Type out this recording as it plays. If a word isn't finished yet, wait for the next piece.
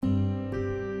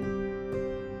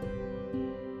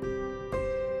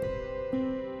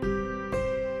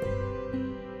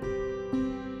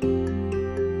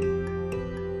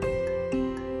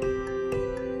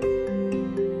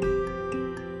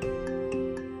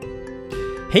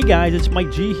Hey guys, it's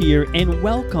Mike G here, and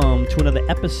welcome to another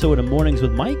episode of Mornings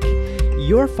with Mike,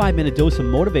 your 5-minute dose of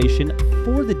motivation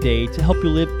for the day to help you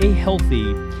live a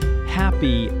healthy,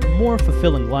 happy, more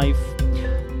fulfilling life.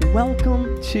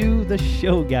 Welcome to the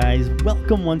show, guys.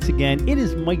 Welcome once again. It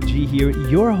is Mike G here,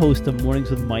 your host of Mornings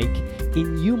with Mike,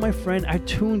 and you, my friend, are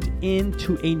tuned in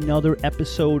to another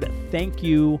episode. Thank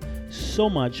you so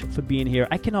much for being here.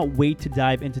 I cannot wait to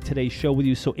dive into today's show with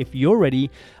you. So if you're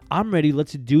ready, I'm ready.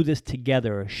 Let's do this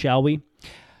together, shall we?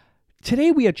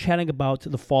 Today we are chatting about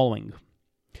the following.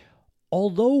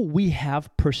 Although we have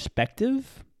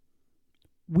perspective,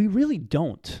 we really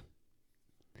don't.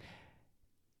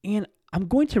 And I'm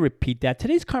going to repeat that.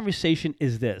 Today's conversation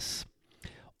is this.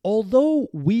 Although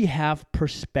we have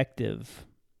perspective,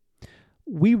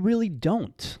 we really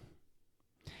don't.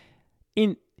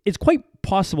 And it's quite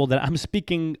possible that I'm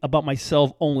speaking about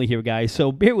myself only here, guys.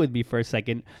 So bear with me for a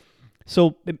second.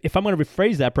 So if I'm going to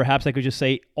rephrase that, perhaps I could just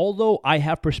say, although I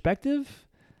have perspective,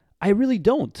 I really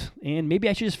don't. And maybe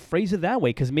I should just phrase it that way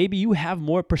because maybe you have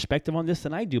more perspective on this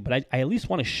than I do. But I at least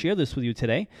want to share this with you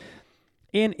today.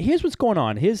 And here's what's going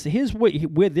on. Here's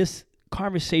where this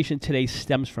conversation today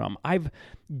stems from. I've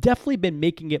definitely been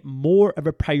making it more of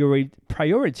a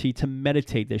priority to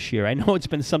meditate this year. I know it's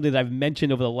been something that I've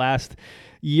mentioned over the last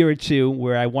year or two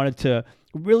where I wanted to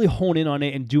really hone in on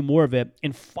it and do more of it.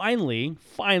 And finally,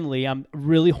 I'm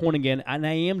really honing in, and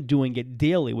I am doing it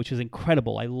daily, which is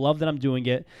incredible. I love that I'm doing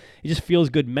it. It just feels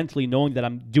good mentally knowing that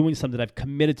I'm doing something that I've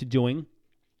committed to doing.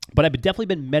 But I've definitely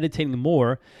been meditating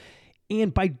more.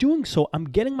 And by doing so, I'm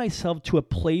getting myself to a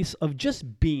place of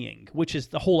just being, which is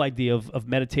the whole idea of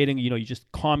meditating. You know, you just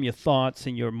calm your thoughts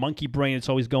and your monkey brain, it's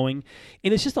always going.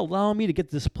 And it's just allowing me to get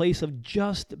to this place of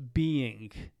just being,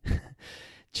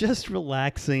 just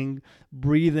relaxing,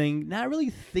 breathing, not really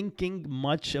thinking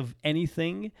much of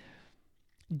anything.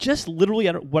 Just literally,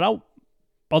 without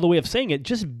other way of saying it,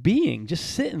 just being,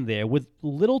 just sitting there with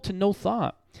little to no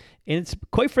thought. And it's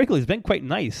quite frankly, it's been quite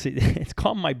nice. It's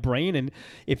calmed my brain. And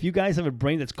if you guys have a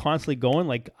brain that's constantly going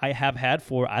like I have had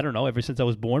for, I don't know, ever since I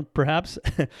was born, perhaps,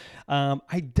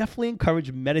 I definitely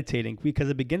encourage meditating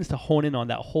because it begins to hone in on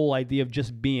that whole idea of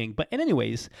just being. But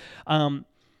anyways,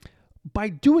 by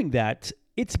doing that,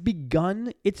 it's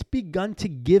begun to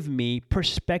give me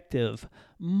perspective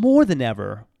more than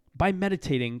ever by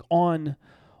meditating on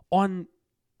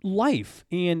life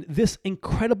and this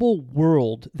incredible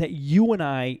world that you and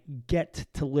I get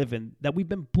to live in, that we've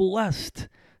been blessed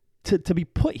to be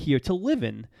put here to live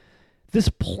in. This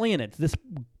planet,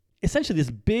 essentially this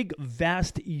big,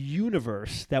 vast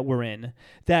universe that we're in,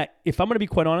 that if I'm going to be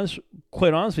quite honest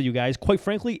with you guys, quite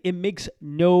frankly, it makes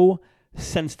no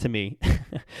sense to me.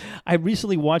 I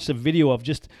recently watched a video of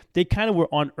they kind of were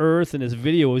on Earth in this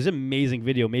video. It was an amazing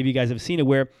video. Maybe you guys have seen it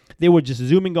where they were just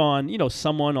zooming on,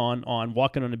 someone on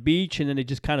walking on the beach, and then they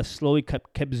just kind of slowly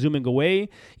kept zooming away,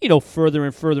 further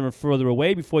and further and further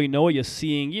away. Before you know it, you're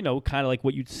seeing, kind of like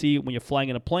what you'd see when you're flying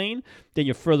in a plane. Then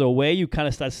you're further away. You kind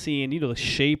of start seeing, the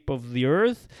shape of the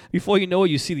Earth. Before you know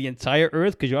it, you see the entire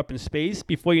Earth because you're up in space.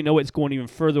 Before you know it, it's going even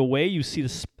further away. You see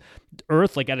the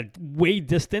Earth like at a way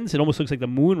distance. It almost looks like the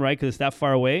moon, right? Because it's that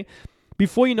far away.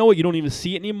 Before you know it, you don't even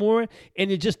see it anymore.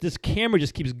 And this camera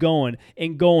just keeps going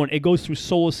and going. It goes through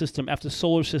solar system after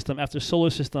solar system after solar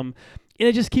system. And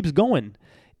it just keeps going.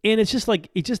 And it's just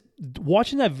like,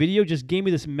 watching that video just gave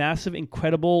me this massive,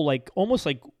 incredible, like almost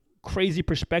like crazy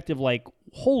perspective. Like,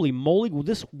 holy moly,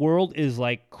 this world is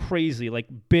like crazy, like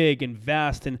big and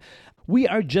vast. And we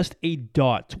are just a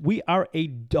dot. We are a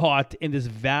dot in this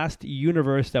vast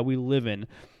universe that we live in.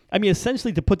 I mean,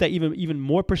 essentially, to put that even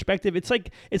more perspective, it's like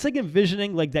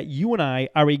envisioning like that you and I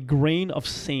are a grain of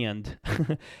sand.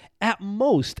 At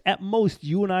most,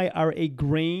 you and I are a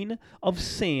grain of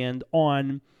sand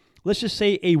on, let's just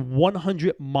say, a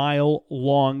 100-mile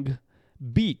long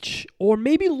beach, or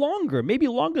maybe longer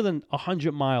than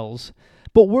 100 miles.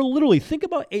 But we're literally, think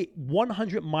about a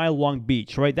 100-mile long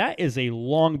beach, right? That is a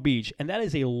long beach, and that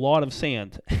is a lot of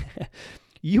sand.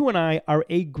 You and I are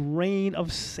a grain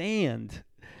of sand.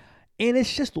 And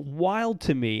it's just wild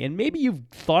to me. And maybe you've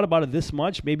thought about it this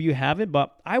much, maybe you haven't,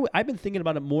 but I've been thinking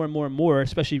about it more and more and more,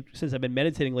 especially since I've been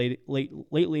meditating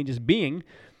lately and just being.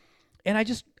 And it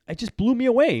just blew me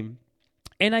away.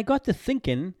 And I got to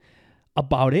thinking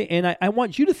about it, and I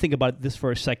want you to think about this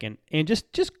for a second and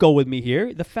just go with me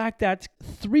here. The fact that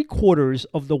 3/4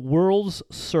 of the world's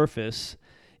surface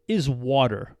is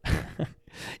water.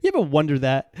 You ever wonder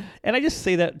that? And I just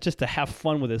say that just to have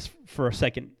fun with this for a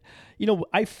second.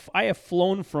 I have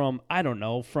flown from, I don't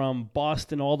know, from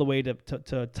Boston all the way to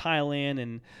Thailand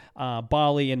and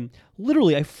Bali. And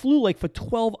literally, I flew like for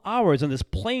 12 hours on this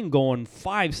plane going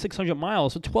 600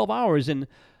 miles for 12 hours. And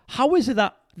how is it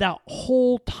that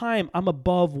whole time I'm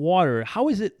above water? How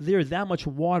is it there's that much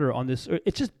water on this earth?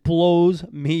 It just blows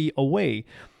me away.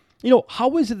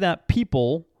 How is it that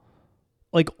people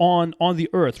like on the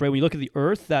earth, right? When you look at the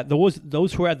earth, that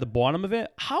those who are at the bottom of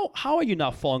it, how are you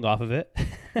not falling off of it?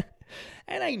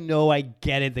 And I know I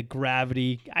get it, the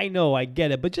gravity. I know I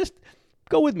get it, but just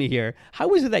go with me here.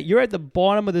 How is it that you're at the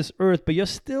bottom of this earth, but you're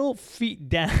still feet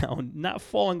down, not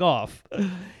falling off?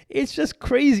 It's just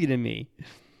crazy to me.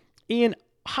 And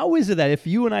how is it that if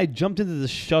you and I jumped into the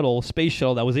space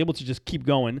shuttle that was able to just keep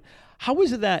going, how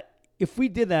is it that if we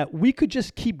did that, we could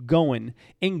just keep going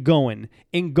and going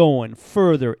and going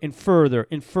further and further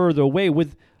and further away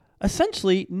with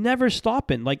essentially never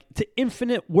stopping, like to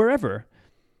infinite wherever?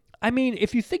 I mean,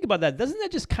 if you think about that, doesn't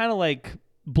that just kind of like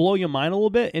blow your mind a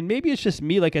little bit? And maybe it's just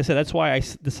me, like I said, that's why I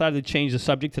decided to change the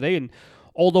subject today. And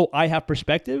although I have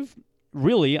perspective,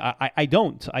 really, I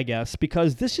don't, I guess,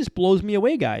 because this just blows me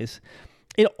away, guys.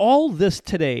 In all this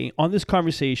today, on this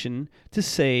conversation, to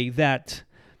say that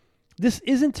this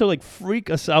isn't to like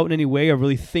freak us out in any way or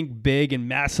really think big and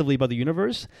massively about the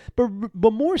universe,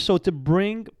 but more so to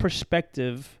bring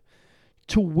perspective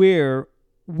to where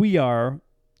we are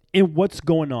and what's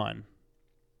going on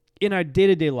in our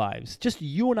day-to-day lives. Just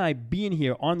you and I being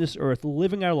here on this earth,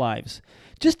 living our lives,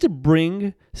 just to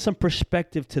bring some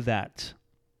perspective to that.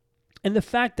 And the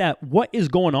fact that what is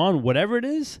going on, whatever it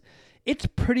is, it's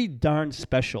pretty darn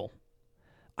special.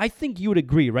 I think you would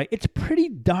agree, right? It's pretty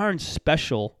darn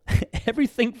special.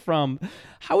 Everything from,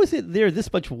 how is it there's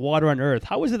this much water on Earth?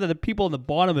 How is it that the people on the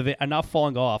bottom of it are not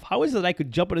falling off? How is it that I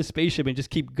could jump in a spaceship and just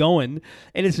keep going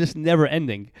and it's just never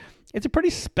ending? It's a pretty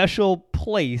special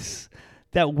place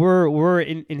that we're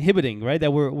inhibiting, right?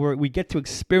 That we get to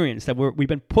experience, that we've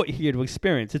been put here to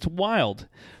experience. It's wild.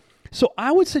 So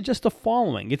I would suggest the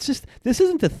following. This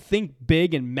isn't to think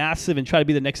big and massive and try to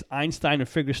be the next Einstein and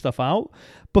figure stuff out.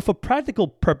 But for practical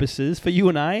purposes, for you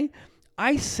and I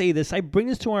say this, I bring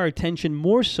this to our attention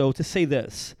more so to say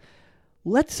this.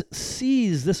 Let's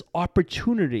seize this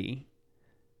opportunity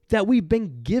that we've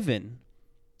been given.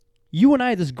 You and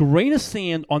I, this grain of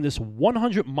sand on this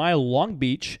 100-mile long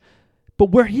beach,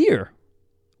 but we're here.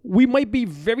 We might be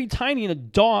very tiny in a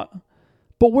dot,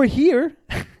 but we're here.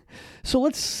 So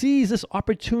let's seize this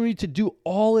opportunity to do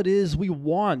all it is we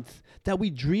want, that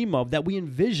we dream of, that we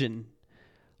envision.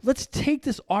 Let's take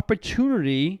this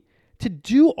opportunity to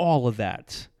do all of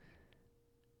that.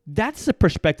 That's the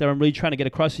perspective I'm really trying to get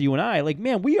across to you and I. Like,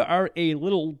 man, we are a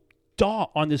little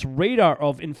dot on this radar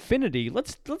of infinity.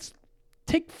 Let's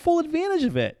take full advantage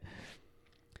of it.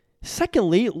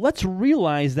 Secondly, let's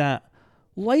realize that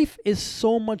life is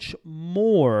so much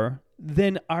more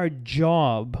than our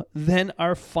job, than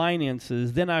our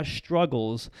finances, than our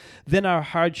struggles, than our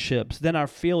hardships, than our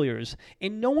failures.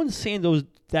 And no one's saying those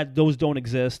don't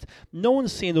exist. No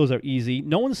one's saying those are easy.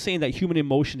 No one's saying that human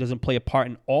emotion doesn't play a part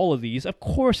in all of these. Of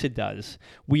course it does.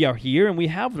 We are here and we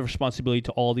have the responsibility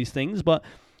to all these things, but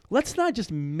let's not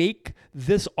just make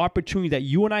this opportunity that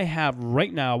you and I have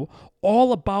right now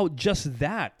all about just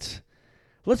that.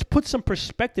 Let's put some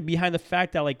perspective behind the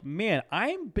fact that, like, man,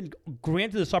 I've been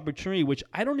granted this opportunity, which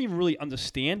I don't even really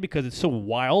understand because it's so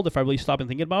wild if I really stop and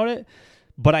think about it.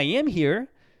 But I am here,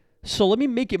 so let me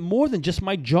make it more than just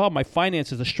my job, my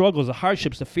finances, the struggles, the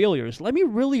hardships, the failures. Let me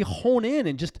really hone in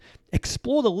and just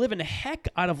explore the living heck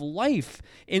out of life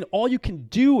and all you can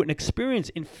do and experience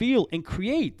and feel and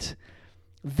create.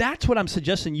 That's what I'm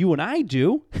suggesting you and I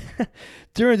do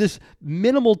during this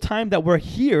minimal time that we're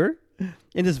here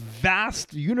in this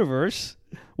vast universe,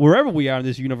 wherever we are in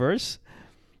this universe.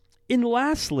 And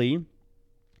lastly,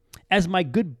 as my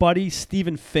good buddy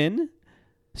Stephen Finn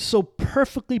so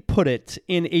perfectly put it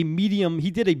in a Medium,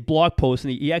 he did a blog post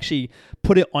and he actually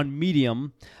put it on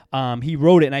Medium. He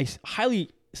wrote it, and I highly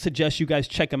suggest you guys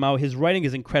check him out. His writing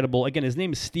is incredible. Again, his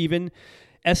name is Stephen,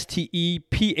 Stephen,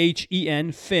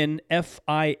 Finn,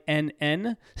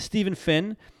 Finn, Stephen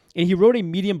Finn. And he wrote a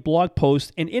Medium blog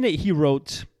post, and in it he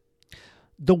wrote,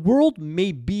 "The world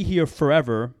may be here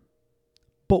forever,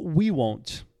 but we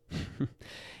won't."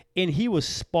 And he was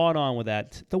spot on with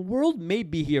that. The world may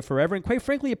be here forever, and quite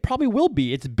frankly, it probably will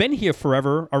be. It's been here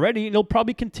forever already, and it'll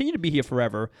probably continue to be here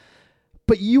forever.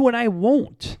 But you and I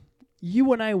won't.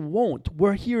 You and I won't.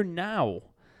 We're here now.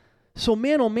 So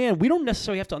man, oh man, we don't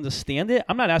necessarily have to understand it.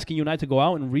 I'm not asking you and I to go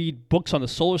out and read books on the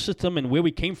solar system and where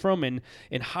we came from and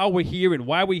how we're here and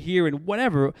why we're here and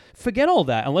whatever. Forget all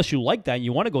that. Unless you like that and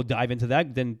you want to go dive into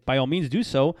that, then by all means do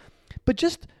so. But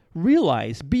just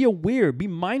realize, be aware, be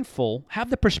mindful, have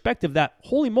the perspective that,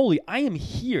 holy moly, I am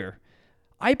here.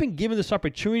 I've been given this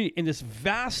opportunity in this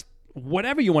vast,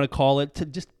 whatever you want to call it, to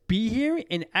just be here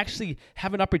and actually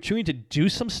have an opportunity to do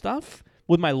some stuff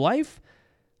with my life.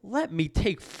 Let me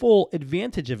take full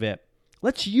advantage of it.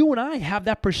 Let's you and I have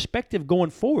that perspective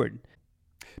going forward.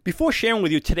 Before sharing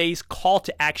with you today's call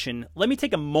to action, let me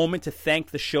take a moment to thank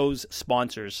the show's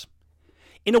sponsors.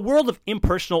 In a world of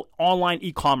impersonal online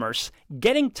e-commerce,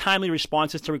 getting timely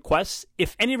responses to requests,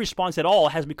 if any response at all,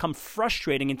 has become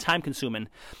frustrating and time-consuming.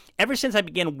 Ever since I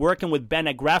began working with Ben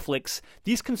at Graflix,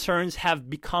 these concerns have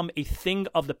become a thing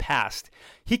of the past.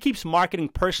 He keeps marketing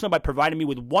personal by providing me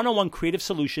with one-on-one creative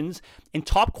solutions and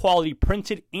top-quality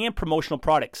printed and promotional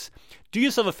products. Do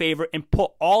yourself a favor and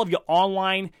put all of your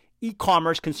online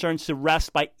e-commerce concerns to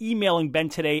rest by emailing Ben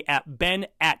today at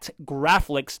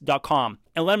ben@graflix.com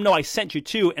and let him know I sent you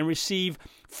too, and receive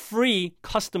free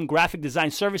custom graphic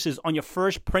design services on your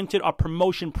first printed or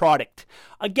promotion product.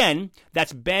 Again,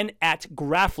 that's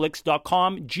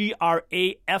ben@graflix.com,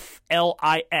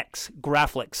 Graflix,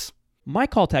 Graflix. My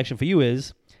call to action for you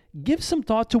is give some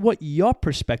thought to what your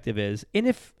perspective is. And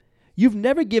if you've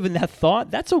never given that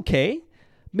thought, that's okay.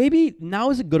 Maybe now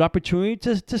is a good opportunity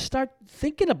to start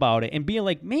thinking about it and being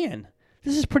like, man,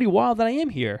 this is pretty wild that I am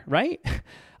here, right?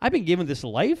 I've been given this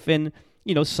life, and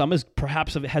some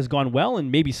perhaps of it has gone well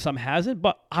and maybe some hasn't,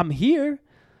 but I'm here.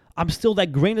 I'm still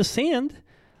that grain of sand.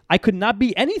 I could not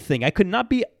be anything. I could not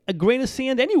be a grain of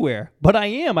sand anywhere, but I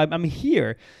am. I'm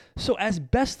here. So as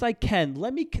best I can,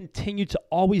 let me continue to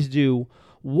always do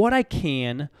what I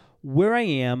can, where I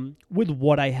am, with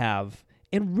what I have.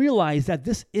 And realize that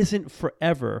this isn't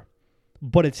forever,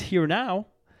 but it's here now.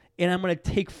 And I'm going to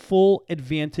take full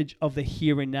advantage of the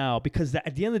here and now, because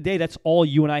at the end of the day, that's all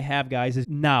you and I have, guys, is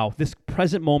now, this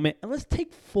present moment. And let's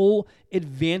take full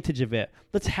advantage of it.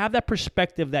 Let's have that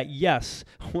perspective that, yes,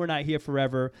 we're not here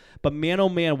forever, but man, oh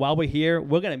man, while we're here,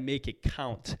 we're going to make it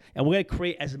count. And we're going to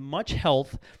create as much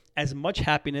health, as much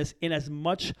happiness, and as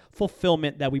much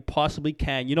fulfillment that we possibly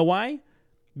can. You know why?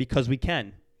 Because we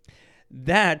can.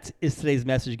 That is today's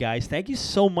message, guys. Thank you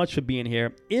so much for being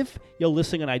here. If you're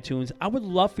listening on iTunes, I would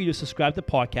love for you to subscribe to the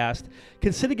podcast.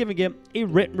 Consider giving it a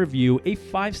written review, a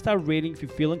 5-star rating if you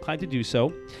feel inclined to do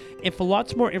so. And for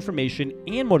lots more information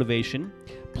and motivation,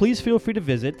 please feel free to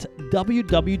visit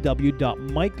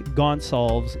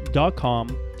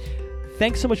www.mikegonsalves.com.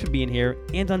 Thanks so much for being here.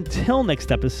 And until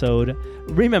next episode,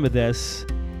 remember this: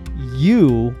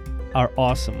 you are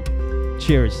awesome.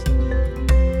 Cheers.